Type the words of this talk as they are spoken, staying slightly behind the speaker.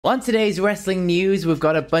On today's wrestling news, we've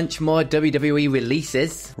got a bunch more WWE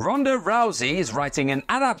releases. Ronda Rousey is writing an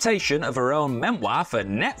adaptation of her own memoir for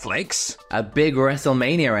Netflix. A big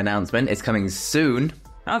WrestleMania announcement is coming soon.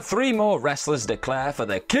 And 3 more wrestlers declare for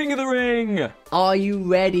the King of the Ring. Are you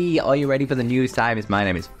ready? Are you ready for the news times? My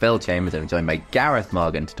name is Phil Chambers and I'm joined by Gareth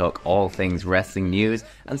Morgan to talk all things wrestling news.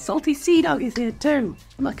 And Salty Sea Dog is here too.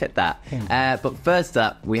 Look at that. But first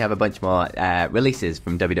up, we have a bunch more releases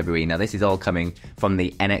from WWE. Now, this is all coming from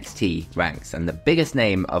the NXT ranks. And the biggest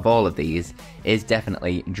name of all of these is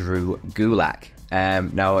definitely Drew Gulak.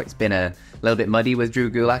 Now, it's been a little bit muddy with Drew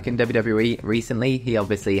Gulak in WWE recently. He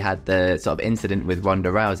obviously had the sort of incident with Ronda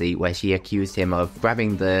Rousey where she accused him of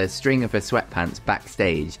grabbing the string of her sweatpants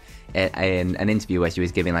backstage in an interview where she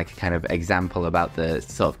was giving like a kind of example about the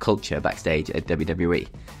sort of culture backstage at WWE.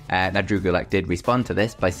 Now, Drew Gulak did respond to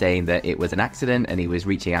this by saying that it was an accident and he was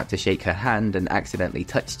reaching out to shake her hand and accidentally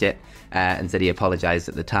touched it and said he apologized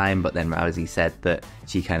at the time, but then Rousey said that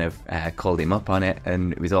she kind of called him up on it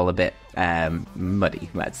and it was all a bit muddy,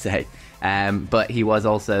 let's say. But he was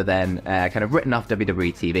also then kind of written off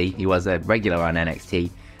WWE TV. He was a regular on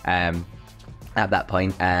NXT at that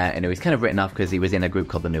point, and it was kind of written off because he was in a group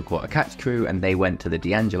called the New Quarter Catch Crew, and they went to the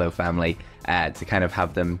D'Angelo family to kind of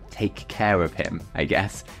have them take care of him, I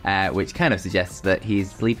guess, which kind of suggests that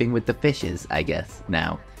he's sleeping with the fishes, I guess,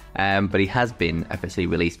 now. But he has been officially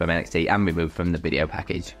released from NXT and removed from the video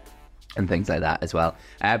package and things like that as well.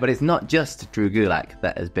 But it's not just Drew Gulak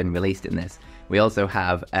that has been released in this. We also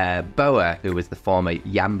have Boa, who was the former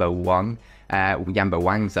Yamba Wang,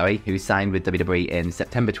 who signed with WWE in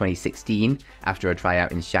September 2016 after a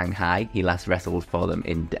tryout in Shanghai. He last wrestled for them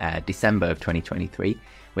in December of 2023.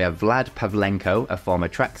 We have Vlad Pavlenko, a former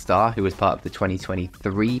track star who was part of the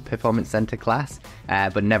 2023 Performance Center class,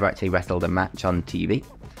 but never actually wrestled a match on TV.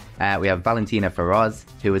 We have Valentina Feroz,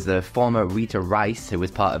 who was the former Rita Rice, who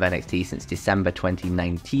was part of NXT since December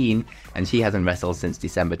 2019, and she hasn't wrestled since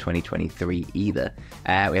December 2023 either.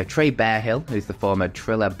 We have Trey Bearhill, who's the former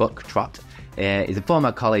Triller Bucktrot. He's a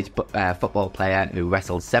former college football player who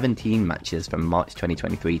wrestled 17 matches from March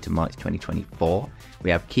 2023 to March 2024.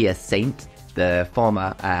 We have Kia Saint, the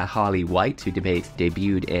former Harley White, who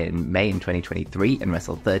debuted in May in 2023 and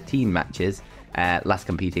wrestled 13 matches, last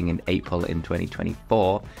competing in April in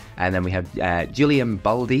 2024. And then we have Julian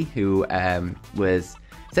Baldi, who was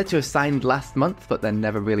said to have signed last month, but then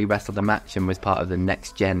never really wrestled a match and was part of the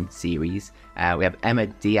Next Gen series. We have Emma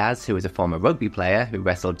Diaz, who is a former rugby player who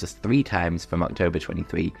wrestled just 3 times from October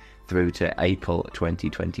 23 through to April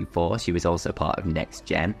 2024. She was also part of Next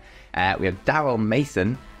Gen. We have Daryl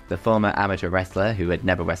Mason, the former amateur wrestler who had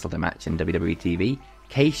never wrestled a match in WWE TV.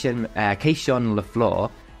 Keishon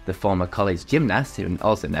LaFleur, the former college gymnast who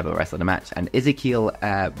also never wrestled a match. And Ezekiel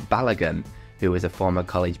Balagan, who was a former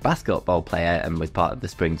college basketball player and was part of the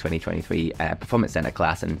Spring 2023 Performance Center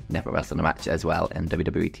class and never wrestled a match as well in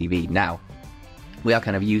WWE TV. Now, we are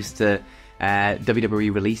kind of used to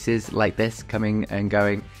WWE releases like this coming and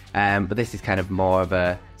going, but this is kind of more of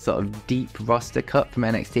a sort of deep roster cut from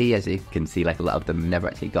NXT. As you can see, like a lot of them never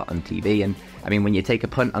actually got on TV, and I mean, when you take a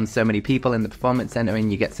punt on so many people in the Performance Center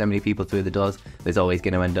and you get so many people through the doors, there's always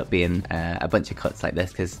going to end up being a bunch of cuts like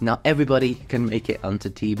this, because not everybody can make it onto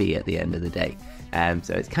TV at the end of the day.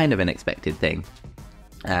 So it's kind of an expected thing,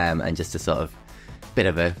 and just a sort of bit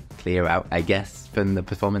of a clear out, I guess, from the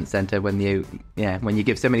Performance Center. When you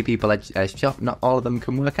give so many people a shot, not all of them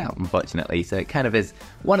can work out, unfortunately. So it kind of is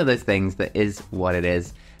one of those things that is what it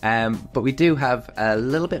is. But we do have a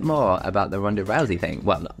little bit more about the Ronda Rousey thing.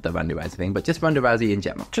 Well, not the Ronda Rousey thing, but just Ronda Rousey in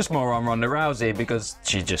general. Just more on Ronda Rousey, because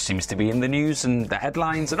she just seems to be in the news and the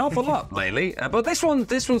headlines an awful lot lately. But this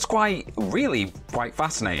one's quite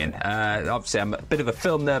fascinating. Obviously, I'm a bit of a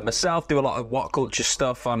film nerd myself, do a lot of What Culture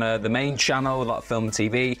stuff on the main channel, a lot of film and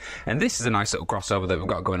TV. And this is a nice little crossover that we've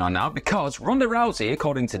got going on now, because Ronda Rousey,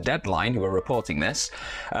 according to Deadline, who are reporting this,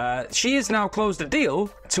 she has now closed a deal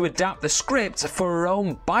to adapt the script for her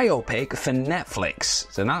own biopic for Netflix.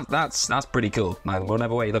 So that's pretty cool.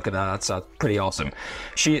 Whatever way you look at that, that's pretty awesome.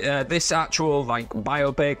 This actual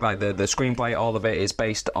biopic, the screenplay, all of it is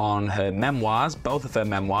based on her memoirs, both of her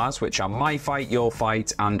memoirs, which are My Fight, Your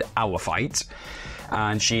Fight, and Our Fight.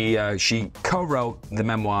 And she co-wrote the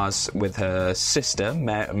memoirs with her sister,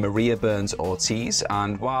 Maria Burns Ortiz.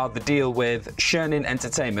 And while the deal with Chernin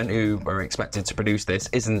Entertainment, who are expected to produce this,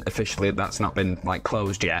 isn't officially, that's not been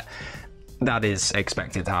closed yet, that is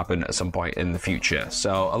expected to happen at some point in the future.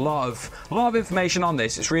 So a lot of information on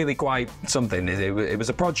this. It's really quite something. It was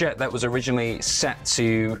a project that was originally set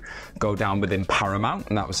to go down within Paramount,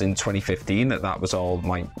 and that was in 2015 that was all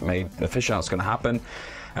made official. That's going to happen.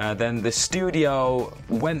 then the studio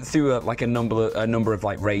went through a number of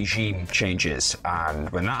like regime changes, and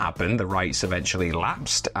when that happened, the rights eventually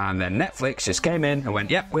lapsed, and then Netflix just came in and went,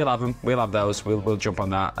 "Yep, we'll have them. We'll have those. We'll jump on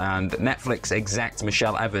that." And Netflix exec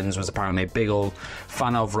Michelle Evans was apparently a big old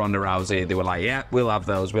fan of Ronda Rousey. They were like, "Yeah, we'll have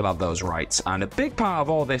those. We'll have those rights." And a big part of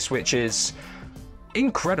all this, which is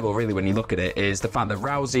incredible really when you look at it, is the fact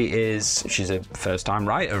that she's a first-time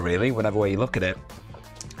writer really, whatever way you look at it.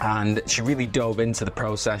 And she really dove into the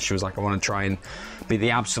process. She was like, I want to try and be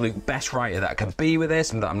the absolute best writer that I can be with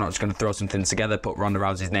this, and that I'm not just going to throw something together, put Ronda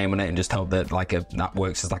Rousey's name on it, and just hope that that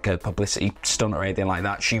works as like a publicity stunt or anything like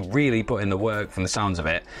that. She really put in the work from the sounds of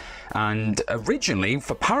it. And originally,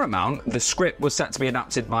 for Paramount, the script was set to be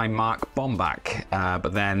adapted by Mark Bombach,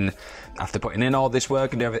 but then after putting in all this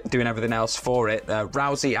work and doing everything else for it,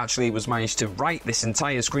 Rousey actually was managed to write this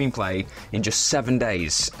entire screenplay in just 7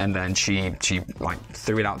 days, and then she like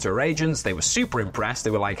threw it out to her agents. They were super impressed.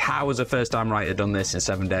 They were like, "How has a first-time writer done this in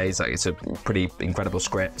 7 days? Like, it's a pretty incredible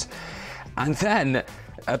script." And then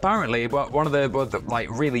apparently, one of the like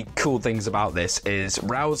really cool things about this is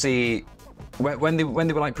Rousey, when they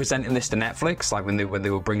were like presenting this to Netflix, like when they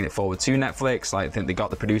were bringing it forward to Netflix, like I think they got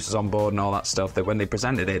the producers on board and all that stuff, that when they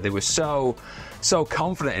presented it, they were so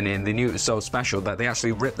confident in it, they knew it was so special that they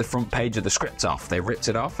actually ripped the front page of the script off. They ripped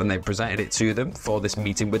it off and they presented it to them for this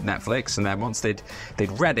meeting with Netflix, and then once they'd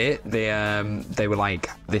read it, they were like,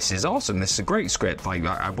 "This is awesome, this is a great script. Like,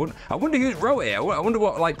 I wonder who wrote it. I wonder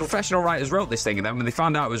what like professional writers wrote this thing." And then when they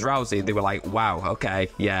found out it was Rousey, they were like, "Wow, okay,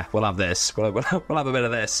 yeah, we'll have this. We'll have a bit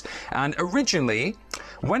of this." And originally,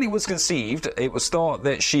 when it was conceived, it was thought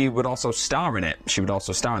that she would also star in it. She would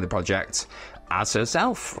also star in the project as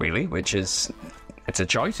herself, really, which is, it's a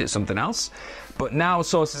choice, it's something else. But now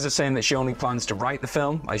sources are saying that she only plans to write the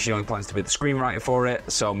film, like she only plans to be the screenwriter for it.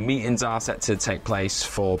 So meetings are set to take place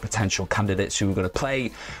for potential candidates who are going to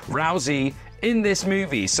play Rousey in this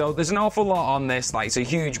movie. So there's an awful lot on this. Like, it's a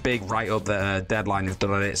huge big write-up that Deadline have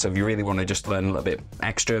done on it. So if you really want to just learn a little bit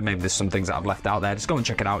extra, maybe there's some things that I've left out there, just go and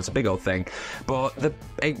check it out. It's a big old thing. But the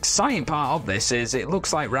exciting part of this is it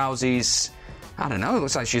looks like Rousey's, I don't know, it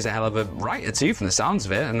looks like she's a hell of a writer too from the sounds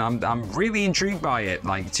of it, and I'm really intrigued by it.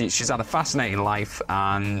 Like, she's had a fascinating life,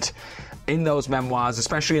 and in those memoirs,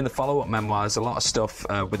 especially in the follow-up memoirs, a lot of stuff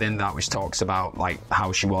within that which talks about like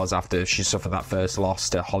how she was after she suffered that first loss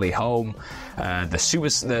to Holly Holm,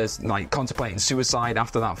 the like contemplating suicide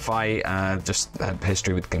after that fight, just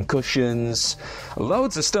history with concussions,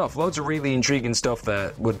 loads of stuff, loads of really intriguing stuff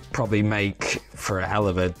that would probably make for a hell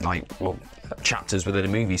of a chapters within a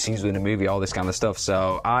movie, scenes within a movie, all this kind of stuff.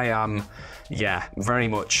 So I am, very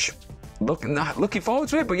much looking forward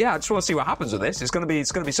to it. But yeah, I just want to see what happens with this. It's gonna be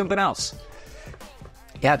something else.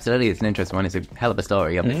 Yeah, absolutely. It's an interesting one. It's a hell of a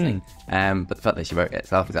story, obviously. But the fact that she wrote it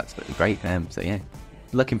itself is absolutely great. So yeah,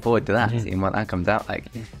 looking forward to that, seeing what that comes out like.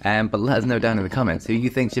 But let us know down in the comments who you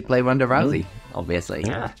think should play Ronda Rousey. Obviously,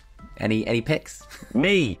 any picks?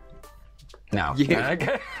 Me. No.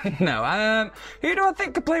 Okay. No. Who do I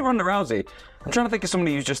think could play Ronda Rousey? I'm trying to think of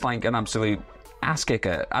somebody who's just like an absolute ass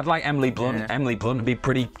kicker. I'd like Emily Blunt. Yeah. Emily Blunt would be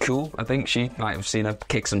pretty cool. I think I've seen her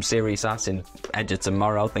kick some serious ass in Edge of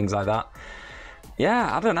Tomorrow, things like that.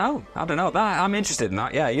 Yeah, I don't know. I'm interested in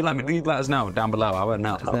that. Yeah, you let us know down below. I won't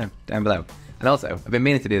know. Down below. And also, I've been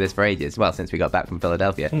meaning to do this for ages, well, since we got back from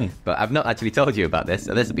Philadelphia. But I've not actually told you about this,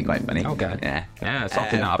 so this will be quite funny. Okay. Yeah,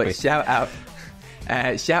 something happy. But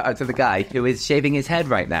shout out to the guy who is shaving his head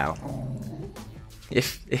right now.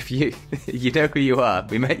 If you know who you are,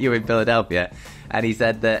 we met you in Philadelphia, and he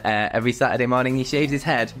said that every Saturday morning he shaves his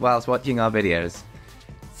head whilst watching our videos.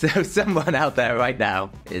 So someone out there right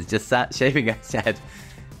now is just sat shaving his head.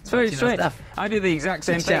 It's very strange. I do the exact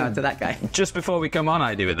same thing. Shout out to that guy. Just before we come on,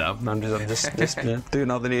 I do it though. I'm just doing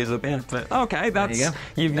all the news up here. But okay, that's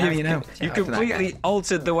you've completely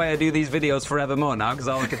altered the way I do these videos forevermore now, because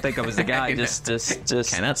all I can think of is the guy just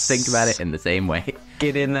cannot think about it in the same way.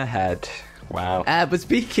 Get in the head. Wow. But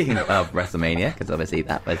speaking of WrestleMania, because obviously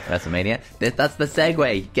that was WrestleMania, that's the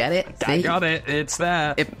segue. Get it? See? I got it. It's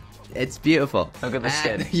there. It's beautiful. Look at the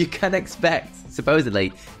skin. You can expect,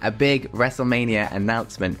 supposedly, a big WrestleMania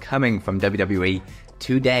announcement coming from WWE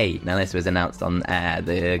today. Now, this was announced on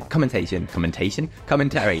the commentary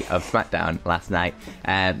of SmackDown last night.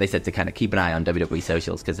 They said to kind of keep an eye on WWE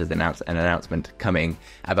socials, because there's an announcement coming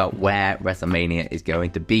about where WrestleMania is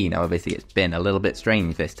going to be. Now, obviously, it's been a little bit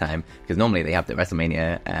strange this time, because normally they have the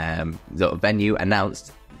WrestleMania sort of venue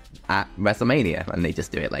announced at WrestleMania, and they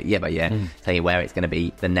just do it like year by year, tell you where it's going to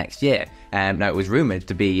be the next year. Now, it was rumored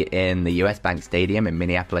to be in the US Bank Stadium in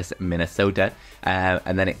Minneapolis, Minnesota,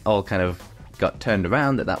 and then it all kind of got turned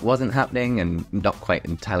around that wasn't happening, and not quite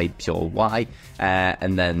entirely sure why.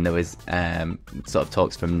 And then there was sort of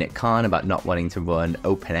talks from Nick Khan about not wanting to run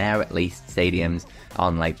open air, at least, stadiums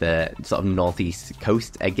on like the sort of northeast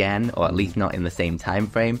coast again, or at least not in the same time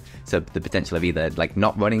frame. So the potential of either like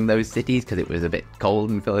not running those cities because it was a bit cold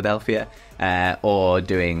in Philadelphia, or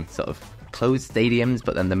doing sort of closed stadiums,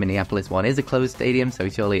 but then the Minneapolis one is a closed stadium, so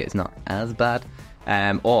surely it's not as bad.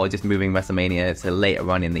 Or just moving WrestleMania to later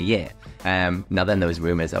on in the year. Now then there was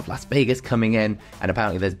rumours of Las Vegas coming in, and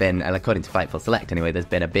apparently there's been, and according to Fightful Select anyway, there's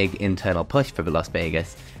been a big internal push for Las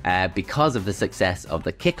Vegas because of the success of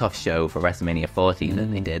the kickoff show for WrestleMania 14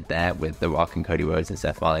 that they did there with The Rock and Cody Rhodes and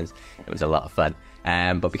Seth Rollins. It was a lot of fun.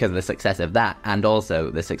 But because of the success of that, and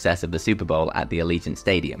also the success of the Super Bowl at the Allegiant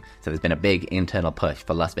Stadium, so there's been a big internal push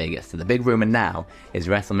for Las Vegas. So the big rumour now is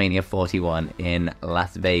WrestleMania 41 in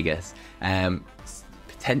Las Vegas.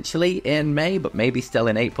 Potentially in May, but maybe still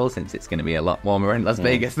in April, since it's going to be a lot warmer in Las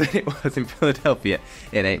Vegas than it was in Philadelphia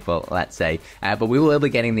in April, let's say. But we will be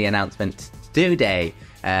getting the announcement today.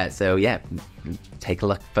 So yeah, take a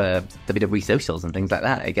look for WWE socials and things like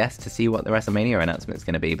that, I guess, to see what the WrestleMania announcement is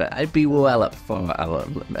going to be. But I'd be well up for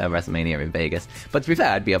a WrestleMania in Vegas. But to be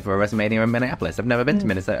fair, I'd be up for a WrestleMania in Minneapolis. I've never been to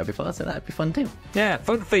Minnesota before, so that'd be fun too. Yeah,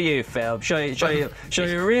 fun for you, Phil. Sure you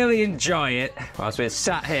really enjoy it whilst we're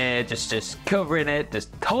sat here just covering it,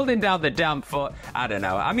 just holding down the damn foot. I don't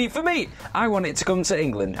know. I mean, for me, I want it to come to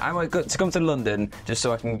England. I want it to come to London just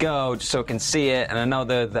so I can go, just so I can see it. And I know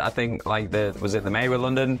that I think was it the mayor of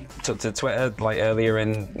London took to Twitter like earlier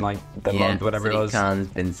in like the month, whatever it was. Khan's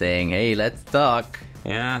been saying, "Hey, let's talk."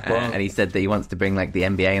 Yeah, well, and he said that he wants to bring like the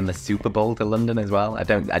NBA and the Super Bowl to London as well. I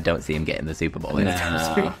don't see him getting the Super Bowl.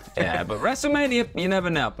 Yeah, but WrestleMania, you never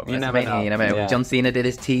know. You never know. Yeah. John Cena did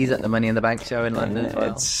his tease at the Money in the Bank show in London as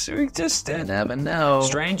well. We just never know.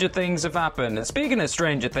 Stranger things have happened. And speaking of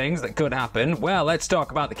stranger things that could happen, well, let's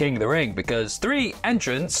talk about the King of the Ring, because 3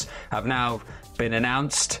 entrants have now been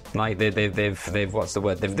announced. Like they've what's the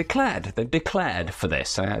word? They've declared for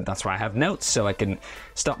this. That's why I have notes, so I can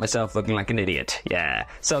stop myself looking like an idiot. Yeah.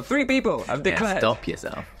 So 3 people have declared. Yeah, stop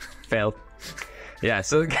yourself, Phil. Yeah.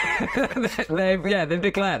 So they've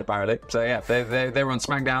declared apparently. So yeah, they were on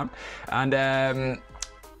SmackDown, and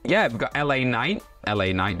we've got LA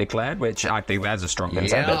Knight declared, which I think there's a strong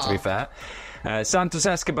contender, to be fair. Santos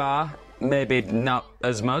Escobar, maybe not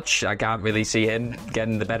as much. I can't really see him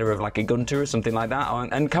getting the better of like a Gunter or something like that.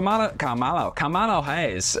 And Carmelo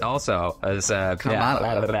Hayes also as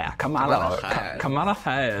Carmelo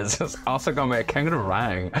Hayes is also going to be a King of the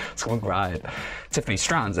Ring. It's going great. Tiffany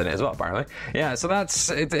Strand's in it as well, apparently. Yeah, so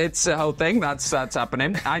it's a whole thing that's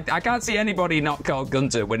happening. I can't see anybody not called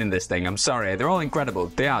Gunter winning this thing. I'm sorry. They're all incredible.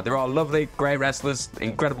 They're all lovely, great wrestlers,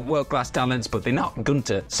 incredible world-class talents, but they're not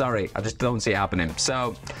Gunter. Sorry, I just don't see it happening.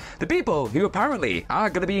 So the people who apparently are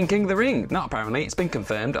going to be in King of the Ring, not apparently, it's been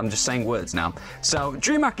confirmed, I'm just saying words now. So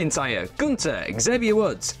Drew McIntyre, Gunter, Xavier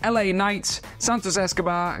Woods, LA Knight, Santos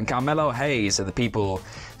Escobar and Carmelo Hayes are the people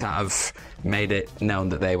that have made it known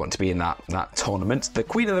that they want to be in that tournament. The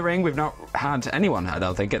Queen of the Ring, we've not had anyone, I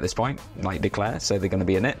don't think, at this point, like declare, say they're going to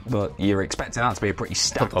be in it, but you're expecting that to be a pretty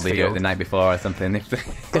stacked probably field. do it the night before or something.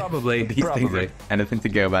 Probably. Anything to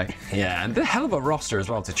go by. Yeah, and the hell of a roster as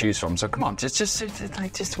well to choose from, so come on,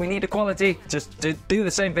 just we need equality. Just do the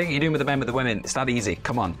same thing you're doing with the men with the women. It's that easy,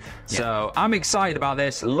 come on. Yeah. So I'm excited about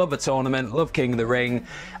this, love a tournament, love King of the Ring.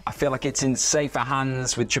 I feel like it's in safer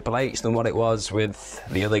hands with Triple H than what it was with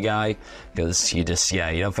the other guy, because you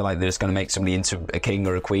don't feel like they're just going to make somebody into a king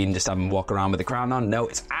or a queen, just have them walk around with the crown on. No,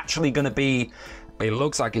 it's actually going to be, it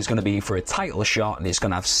looks like it's going to be for a title shot, and it's going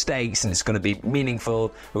to have stakes, and it's going to be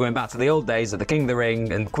meaningful. We're going back to the old days of the King of the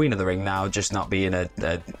Ring and Queen of the Ring now, just not being a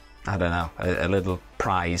little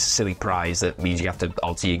prize, silly prize that means you have to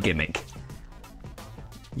alter your gimmick.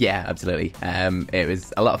 Yeah, absolutely. It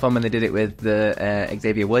was a lot of fun when they did it with the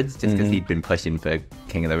Xavier Woods, just because he'd been pushing for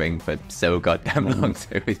King of the Ring for so goddamn long. So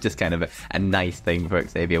it was just kind of a nice thing for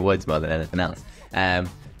Xavier Woods more than anything else.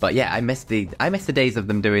 But yeah, I miss the days of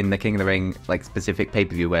them doing the King of the Ring like specific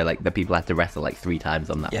pay-per-view where like the people had to wrestle like 3 times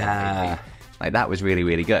on that. Yeah, like that was really,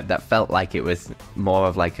 really good. That felt like it was more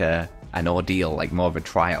of like an ordeal, like more of a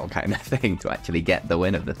trial kind of thing to actually get the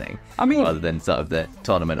win of the thing. I mean, rather than sort of the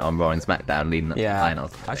tournament on Raw and SmackDown leading up to the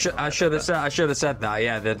finals. I should have said that.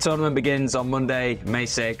 Yeah, the tournament begins on Monday, May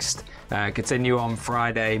 6th. Continue on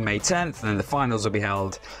Friday, May 10th, and then the finals will be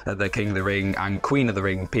held at the King of the Ring and Queen of the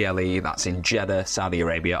Ring PLE. That's in Jeddah, Saudi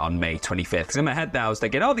Arabia, on May 25th. Because in my head there, I was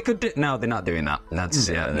thinking, they could do. No, they're not doing that. That's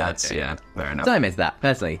fair enough. So I miss that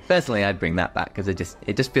personally. I'd bring that back because it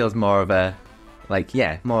just feels more of a. Like,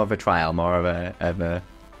 yeah, more of a trial, more of a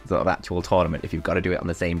sort of actual tournament if you've got to do it on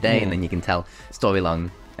the same day, and then you can tell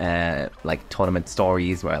story-long like tournament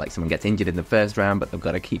stories where like someone gets injured in the first round but they've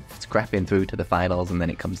got to keep scrapping through to the finals, and then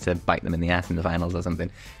it comes to bite them in the ass in the finals or something.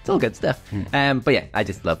 It's all good stuff. But yeah, I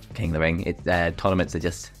just love King of the Ring. Tournaments are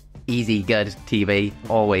just easy, good TV,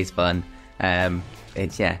 always fun.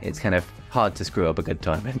 It's kind of hard to screw up a good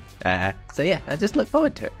tournament. So yeah, I just look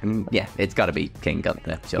forward to it. And yeah, it's got to be King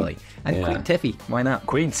Gunther, surely. And Queen Tiffy, why not?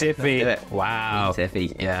 Queen Tiffy. Wow. Queen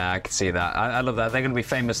Tiffy. Yeah, I can see that. I love that. They're going to be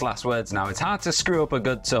famous last words now. It's hard to screw up a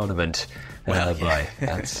good tournament. Well, boy,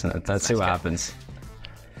 that's see what happens.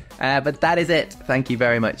 But that is it. Thank you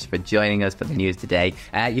very much for joining us for the news today.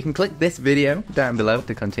 You can click this video down below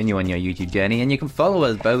to continue on your YouTube journey, and you can follow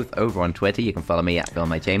us both over on Twitter. You can follow me at Phil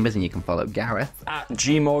My Chambers, and you can follow Gareth at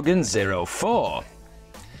GMorgan04.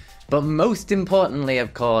 But most importantly,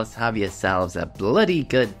 of course, have yourselves a bloody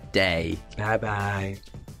good day. Bye-bye.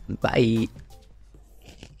 Bye.